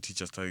 and then the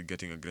teacher started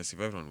getting aggressive.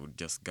 Everyone would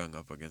just gang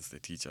up against the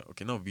teacher.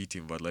 Okay, not beat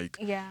him, but like,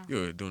 Yeah.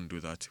 yo, don't do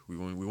that. We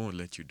won't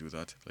let you do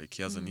that. Like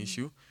he has an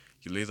issue,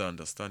 you'll either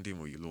understand him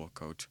or you'll walk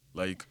out.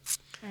 Like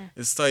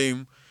it's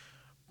time.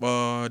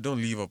 Don't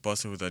leave a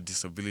person with a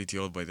disability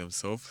all by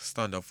themselves.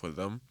 Stand up for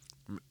them.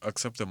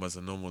 Accept them as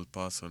a normal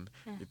person.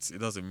 It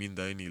doesn't mean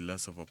they're any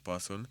less of a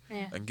person,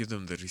 Yeah. and give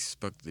them the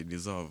respect they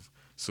deserve.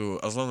 So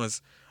as long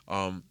as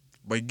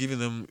by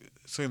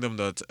showing them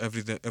that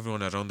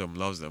everyone around them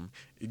loves them,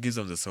 it gives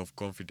them the self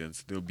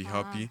confidence. They'll be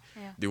happy.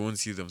 Yeah. They won't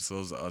see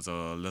themselves as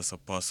a lesser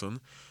person.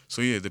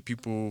 So yeah, the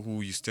people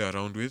who you stay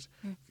around with,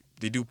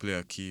 they do play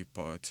a key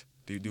part.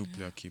 They do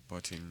play a key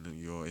part in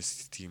your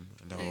esteem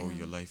and how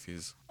your life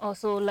is.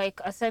 Also,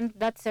 like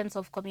that sense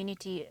of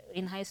community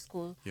in high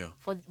school Yeah.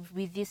 for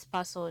with this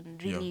person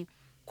Yeah. really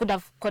could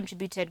have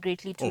contributed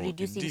greatly to Oh,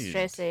 reducing indeed.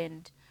 stress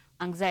and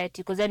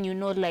anxiety, because then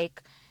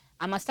like,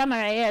 I'm a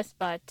stammerer, yes,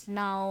 but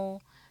now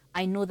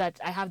I know that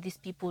I have these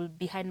people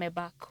behind my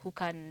back who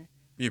can.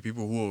 Yeah,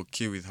 people who are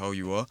okay with how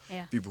you are,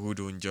 Yeah. people who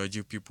don't judge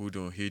you, people who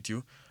don't hate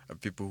you, and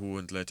people who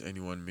won't let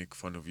anyone make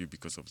fun of you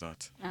because of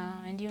that.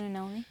 And you,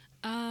 Naomi?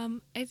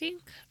 I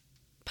think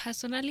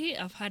personally,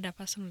 I've had a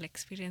personal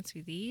experience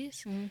with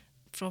this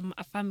from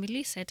a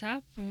family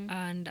setup,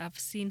 and I've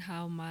seen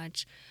how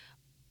much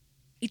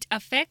it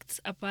affects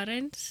a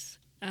parent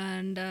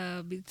and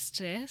with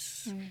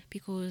stress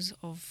because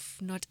of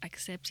not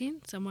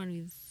accepting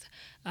someone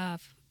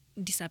with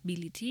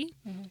disability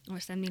or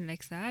something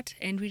like that.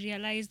 And we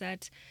realize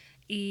that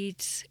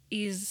it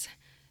is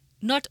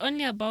not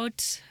only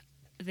about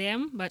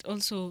them, but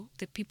also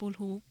the people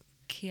who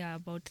care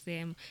about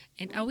them.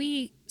 And are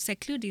we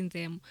secluding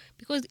them?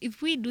 Because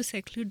if we do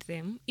seclude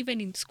them, even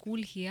in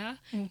school here,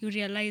 you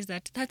realize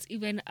that that's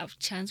even a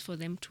chance for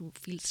them to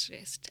feel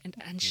stressed and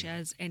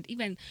anxious and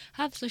even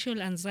have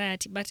social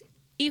anxiety. But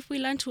if we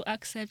learn to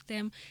accept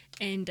them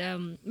and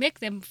make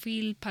them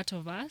feel part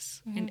of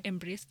us and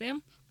embrace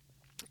them,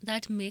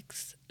 that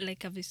makes,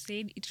 like I've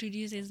said, it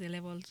reduces the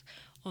levels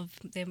of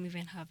them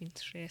even having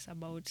stress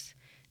about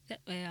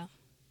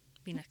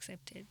being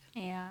accepted.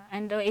 Yeah,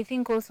 and I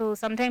think also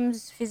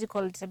sometimes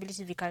physical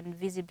disabilities, we can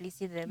visibly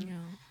see them. Yeah.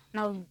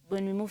 Now,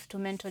 when we move to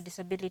mental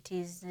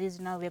disabilities,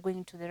 now we're going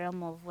into the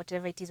realm of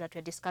whatever it is that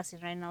we're discussing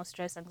right now: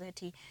 stress,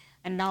 anxiety,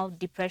 and now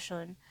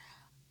depression.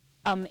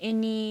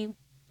 Anything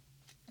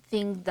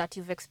that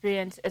you've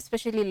experienced,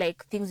 especially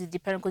like things with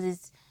depression,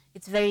 because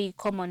it's very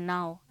common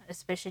now,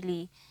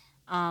 especially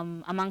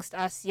amongst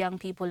us young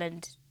people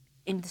and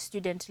in the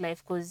student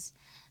life, because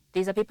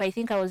there's a paper I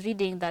think I was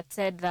reading that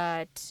said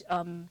that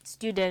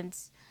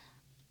students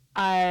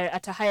are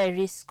at a higher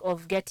risk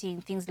of getting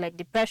things like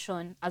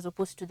depression as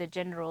opposed to the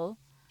general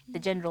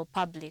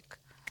public.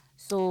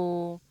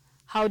 So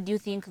how do you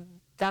think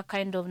that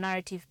kind of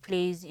narrative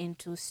plays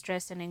into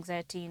stress and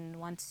anxiety in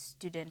one's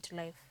student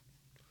life?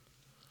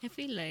 I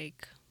feel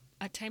like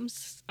at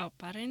times our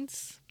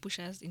parents push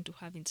us into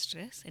having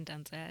stress and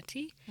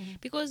anxiety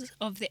because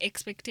of the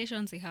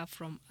expectations they have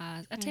from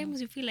us. At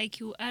times you feel like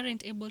you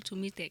aren't able to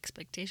meet the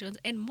expectations,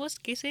 and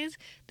most cases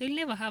they'll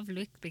never have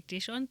low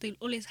expectations, they'll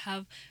always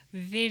have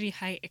very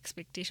high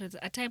expectations.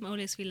 At times I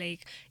always feel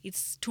like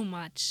it's too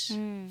much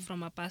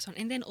from a person,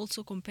 and then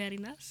also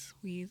comparing us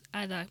with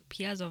other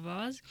peers of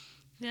ours.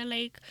 They're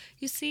like,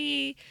 you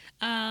see,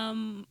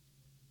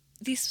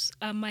 this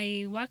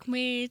my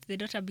workmate, the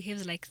daughter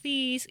behaves like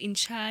this in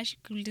church.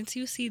 Couldn't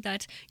you see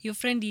that your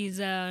friend is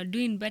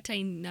doing better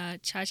in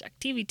church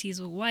activities?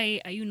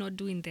 Why are you not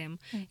doing them?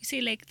 You see,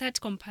 like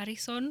that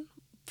comparison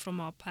from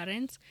our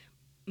parents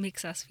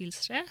makes us feel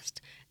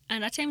stressed,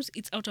 and at times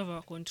it's out of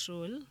our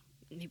control.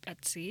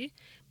 I'd say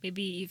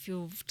maybe if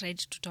you've tried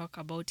to talk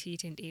about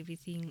it and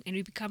everything, and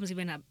it becomes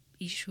even a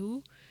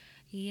issue.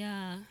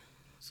 Yeah.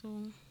 So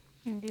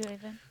And you,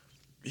 Ivan?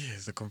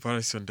 Yes, the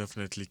comparison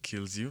definitely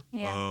kills you.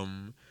 Yeah.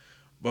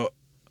 But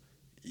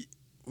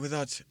with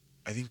that,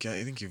 I think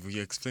if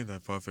you explain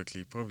that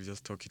perfectly, probably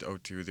just talk it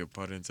out to you with your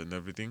parents and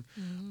everything.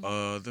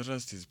 The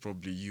rest is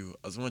probably you.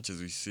 As much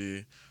as we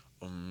say,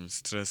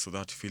 stress or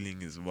that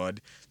feeling is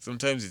bad,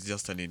 sometimes it's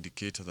just an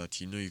indicator that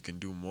you know you can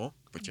do more,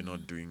 but you're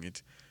not doing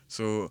it.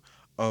 So,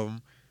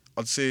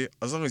 I'd say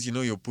as long as you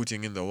know you're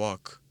putting in the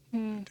work,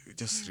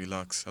 just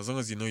relax. As long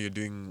as you know you're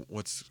doing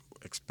what's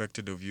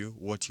expected of you,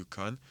 what you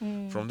can,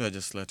 from there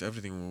just let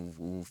everything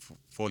will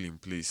fall in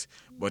place.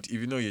 But if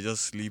you know you're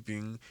just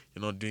sleeping,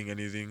 you're not doing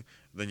anything,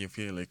 then you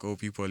feel like, oh,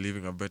 people are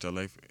living a better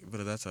life.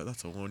 But that's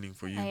a warning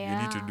for you. You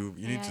need to Yeah. do.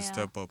 You need to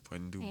step up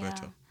and do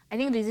better. I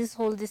think there's this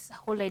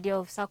whole idea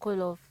of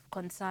circle of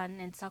concern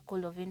and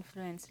circle of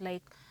influence,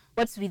 like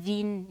what's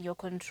within your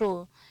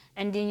control.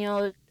 And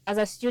as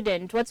a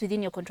student, what's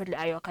within your control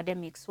are your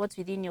academics. What's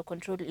within your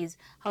control is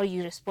how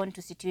you respond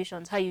to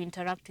situations, how you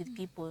interact with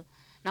people.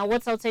 Now,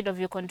 what's outside of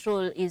your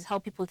control is how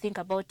people think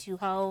about you,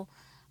 how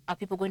are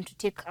people going to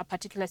take a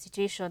particular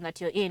situation that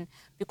you're in.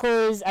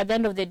 Because at the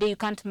end of the day, you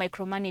can't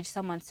micromanage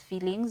someone's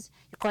feelings.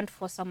 You can't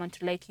force someone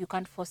to like you. You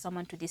can't force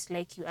someone to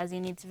dislike you. As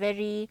in, it's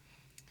very...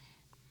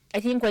 I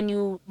think when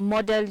you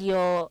model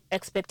your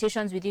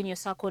expectations within your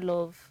circle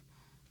of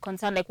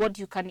concern, like what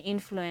you can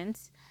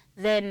influence,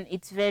 then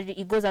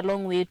it goes a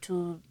long way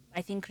to,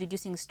 I think,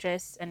 reducing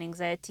stress and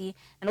anxiety,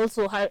 and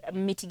also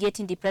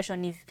mitigating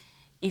depression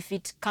if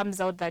it comes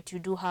out that you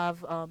do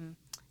have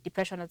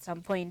depression at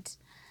some point.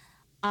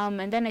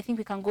 And then I think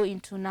we can go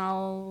into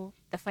now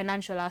the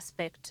financial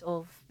aspect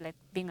of like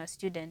being a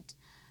student.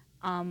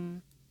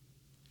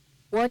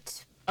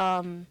 What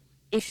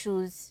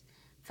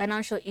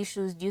financial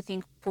issues do you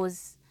think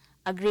pose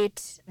a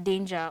great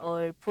danger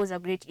or pose a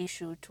great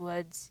issue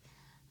towards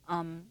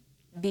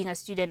being a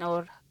student,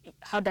 or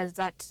how does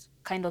that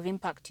kind of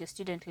impact your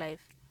student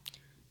life?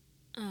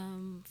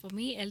 For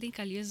me, I think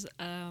I'll use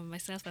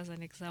myself as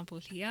an example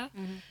here.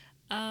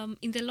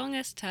 In the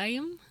longest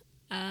time,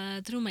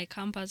 through my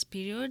campus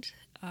period,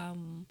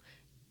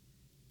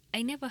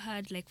 I never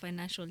had like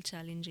financial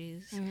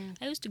challenges.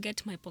 I used to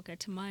get my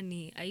pocket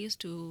money.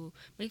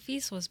 My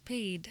fees was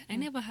paid. I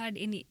never had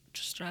any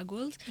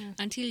struggles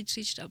until it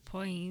reached a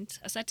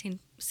certain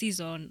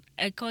season.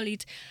 I call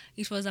it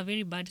was a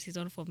very bad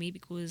season for me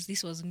because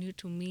this was new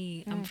to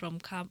me. I'm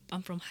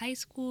from high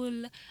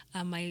school.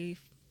 My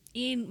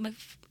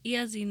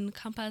years in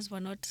campus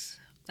were not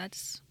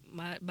that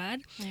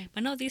bad.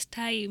 But now this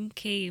time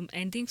came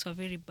and things were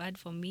very bad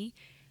for me.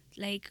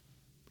 Like,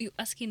 you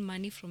asking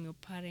money from your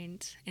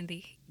parents and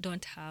they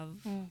don't have,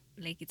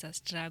 like, it's a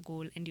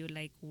struggle, and you're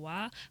like,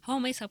 wow, how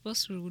am I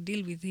supposed to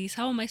deal with this?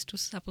 How am I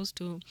supposed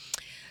to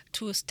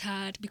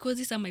start? Because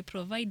these are my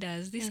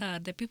providers. These are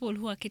the people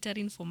who are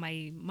catering for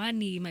my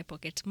money, my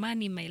pocket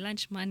money, my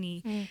lunch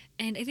money.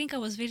 And I think I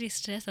was very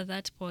stressed at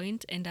that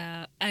point, and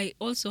I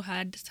also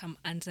had some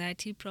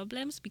anxiety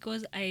problems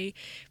because I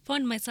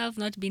found myself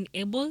not being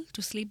able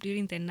to sleep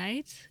during the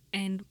night,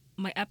 and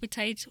my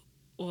appetite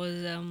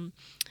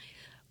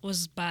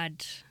was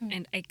bad.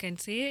 And I can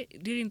say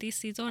during this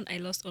season I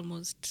lost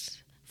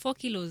almost 4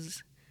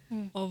 kilos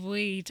of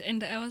weight,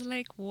 and I was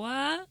like,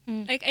 what?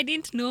 Like, I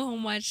didn't know how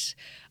much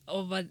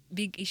of a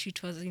big issue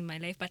it was in my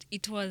life, but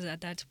it was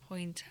at that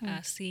point,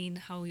 seeing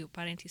how your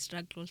parent is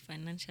struggled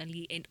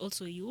financially, and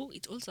also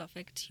it also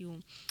affects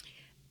you.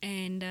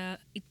 And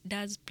it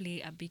does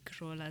play a big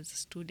role as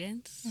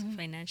students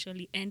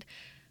financially. And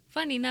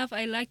fun enough,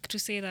 I like to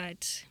say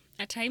that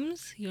at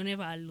times you're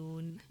never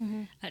alone.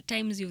 At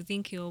times you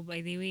think you're,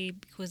 by the way,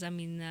 because I'm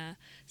in a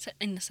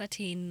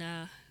certain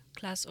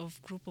class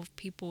of group of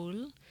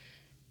people,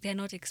 they're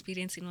not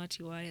experiencing what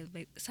you are,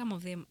 but some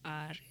of them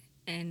are.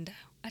 And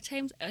at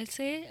times, I'll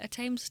say, at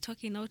times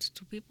talking out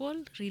to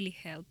people really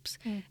helps.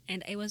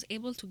 And I was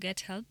able to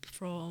get help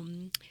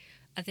from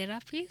a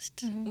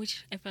therapist,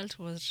 which I felt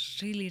was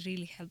really,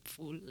 really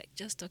helpful. Like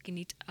just talking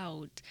it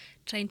out,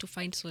 trying to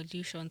find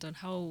solutions on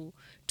how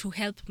to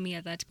help me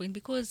at that point.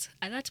 Because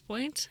at that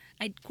point,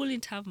 I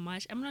couldn't have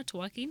much. I'm not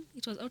working.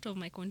 It was out of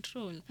my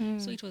control.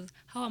 So it was,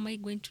 how am I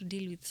going to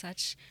deal with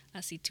such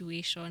a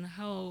situation?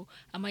 How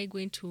am I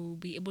going to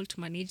be able to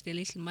manage the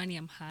little money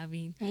I'm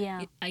having?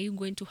 Yeah. Are you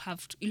going to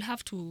you'll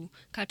have to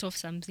cut off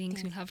some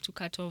things. You'll have to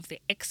cut off the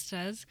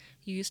extras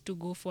you used to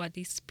go for at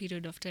this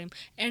period of time.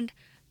 And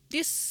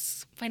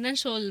this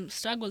financial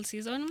struggle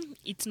season,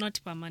 it's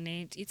not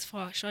permanent. It's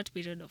for a short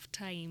period of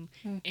time.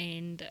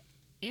 And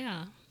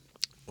yeah.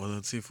 Well,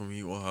 I'd say for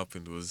me, what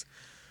happened was,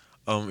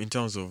 in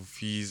terms of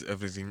fees,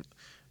 everything,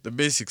 the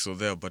basics are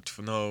there. But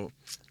for now,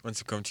 once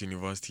you come to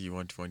university, you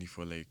want money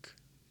for like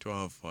to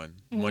have fun,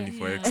 money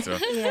for Yeah. extra.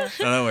 Yeah.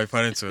 And then my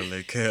parents were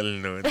like, hell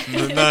no,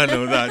 none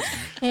of that.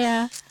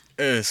 Yeah.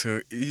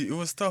 So it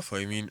was tough.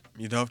 I mean,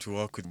 you'd have to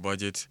work with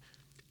budget.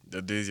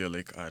 The days you're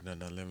like, no,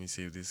 let me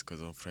save this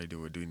because on Friday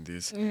we're doing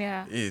this.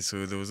 Yeah.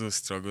 So there was those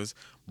struggles.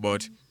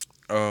 But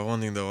one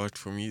thing that worked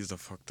for me is the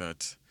fact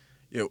that,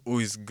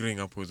 always growing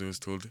up was always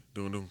told,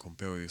 don't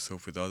compare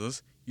yourself with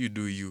others. You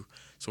do you.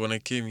 So when I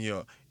came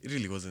here, it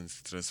really wasn't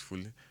stressful.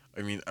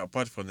 I mean,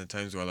 apart from the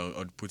times where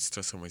I'd put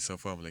stress on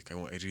myself, I'm like, I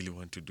really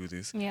want to do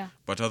this. Yeah.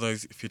 But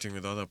otherwise, fitting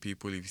with other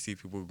people, if you see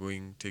people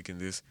taking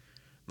this,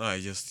 no, I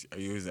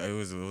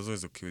was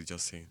always okay with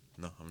just saying,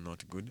 no, I'm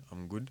not good.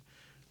 I'm good.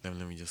 Then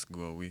let me just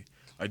go away.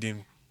 I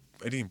didn't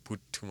put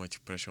too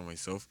much pressure on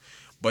myself.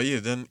 But yeah,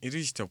 then it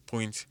reached a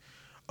point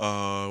where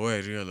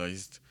I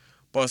realized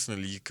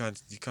personally you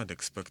can't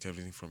expect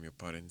everything from your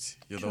parents.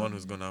 You're the one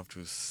who's gonna have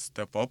to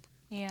step up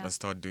Yeah. and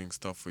start doing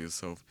stuff for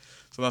yourself.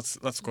 So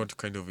that's what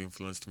kind of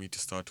influenced me to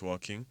start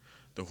working.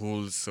 The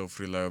whole self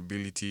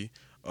reliability,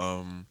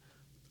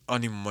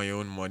 earning my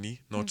own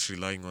money, not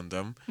relying on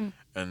them.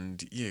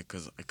 And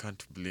because I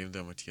can't blame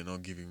them that you're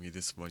not giving me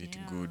this money to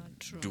go Yeah,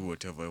 true. do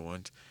whatever I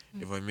want.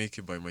 If I make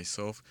it by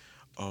myself,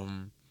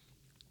 from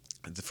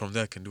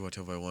there I can do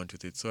whatever I want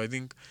with it. So I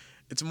think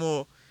it's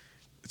more,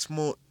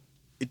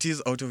 it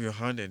is out of your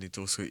hand and it's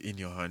also in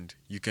your hand.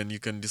 You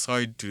can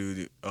decide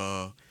to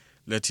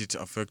let it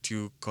affect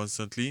you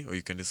constantly, or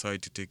you can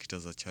decide to take it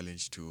as a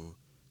challenge to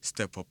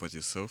step up as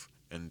yourself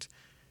and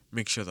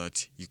make sure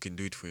that you can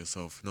do it for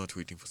yourself, not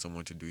waiting for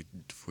someone to do it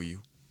for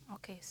you.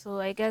 Okay, so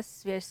I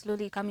guess we are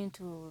slowly coming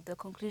to the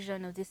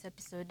conclusion of this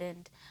episode,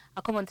 and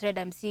a common thread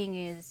I'm seeing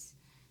is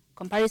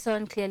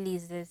comparison clearly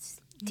is the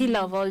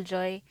stealer of all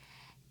joy,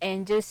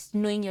 and just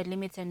knowing your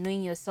limits and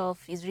knowing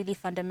yourself is really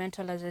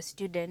fundamental as a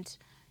student,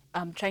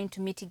 trying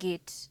to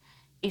mitigate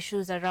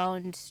issues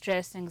around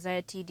stress,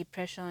 anxiety,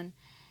 depression.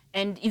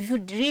 And if you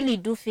really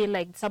do feel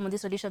like some of the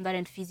solutions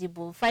aren't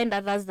feasible, find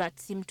others that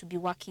seem to be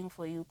working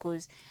for you.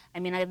 Because, I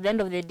mean, at the end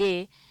of the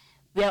day,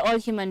 we are all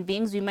human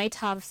beings. We might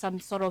have some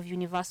sort of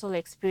universal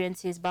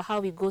experiences, but how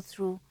we go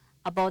through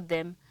about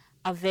them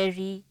are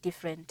very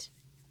different.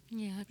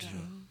 Yeah, true.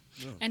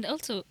 Yeah. And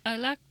also, I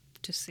like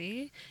to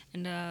say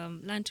and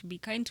learn to be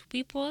kind to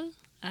people,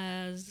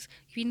 as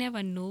you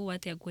never know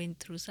what they're going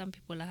through. Some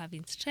people are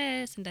having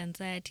stress and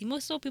anxiety.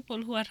 Most of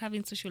people who are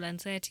having social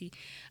anxiety,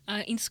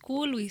 in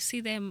school, we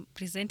see them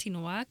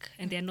presenting work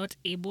and they're not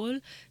able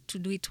to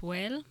do it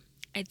well.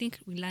 I think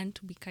we learn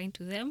to be kind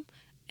to them,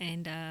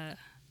 and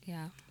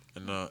yeah.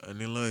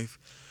 And in life,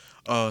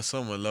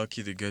 some are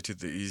lucky to get it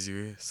the easy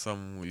way.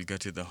 Some will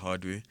get it the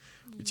hard way.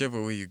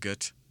 Whichever way you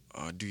get,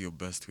 do your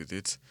best with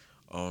it.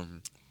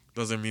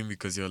 Doesn't mean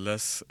because you're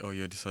less or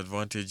you're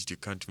disadvantaged you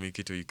can't make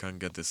it or you can't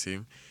get the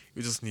same.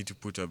 You just need to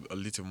put a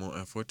little more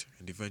effort,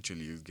 and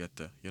eventually you'll get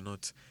there. You're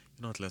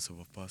not less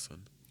of a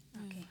person.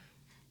 Okay.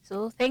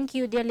 So thank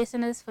you, dear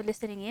listeners, for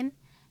listening in,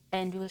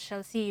 and we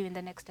shall see you in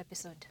the next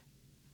episode.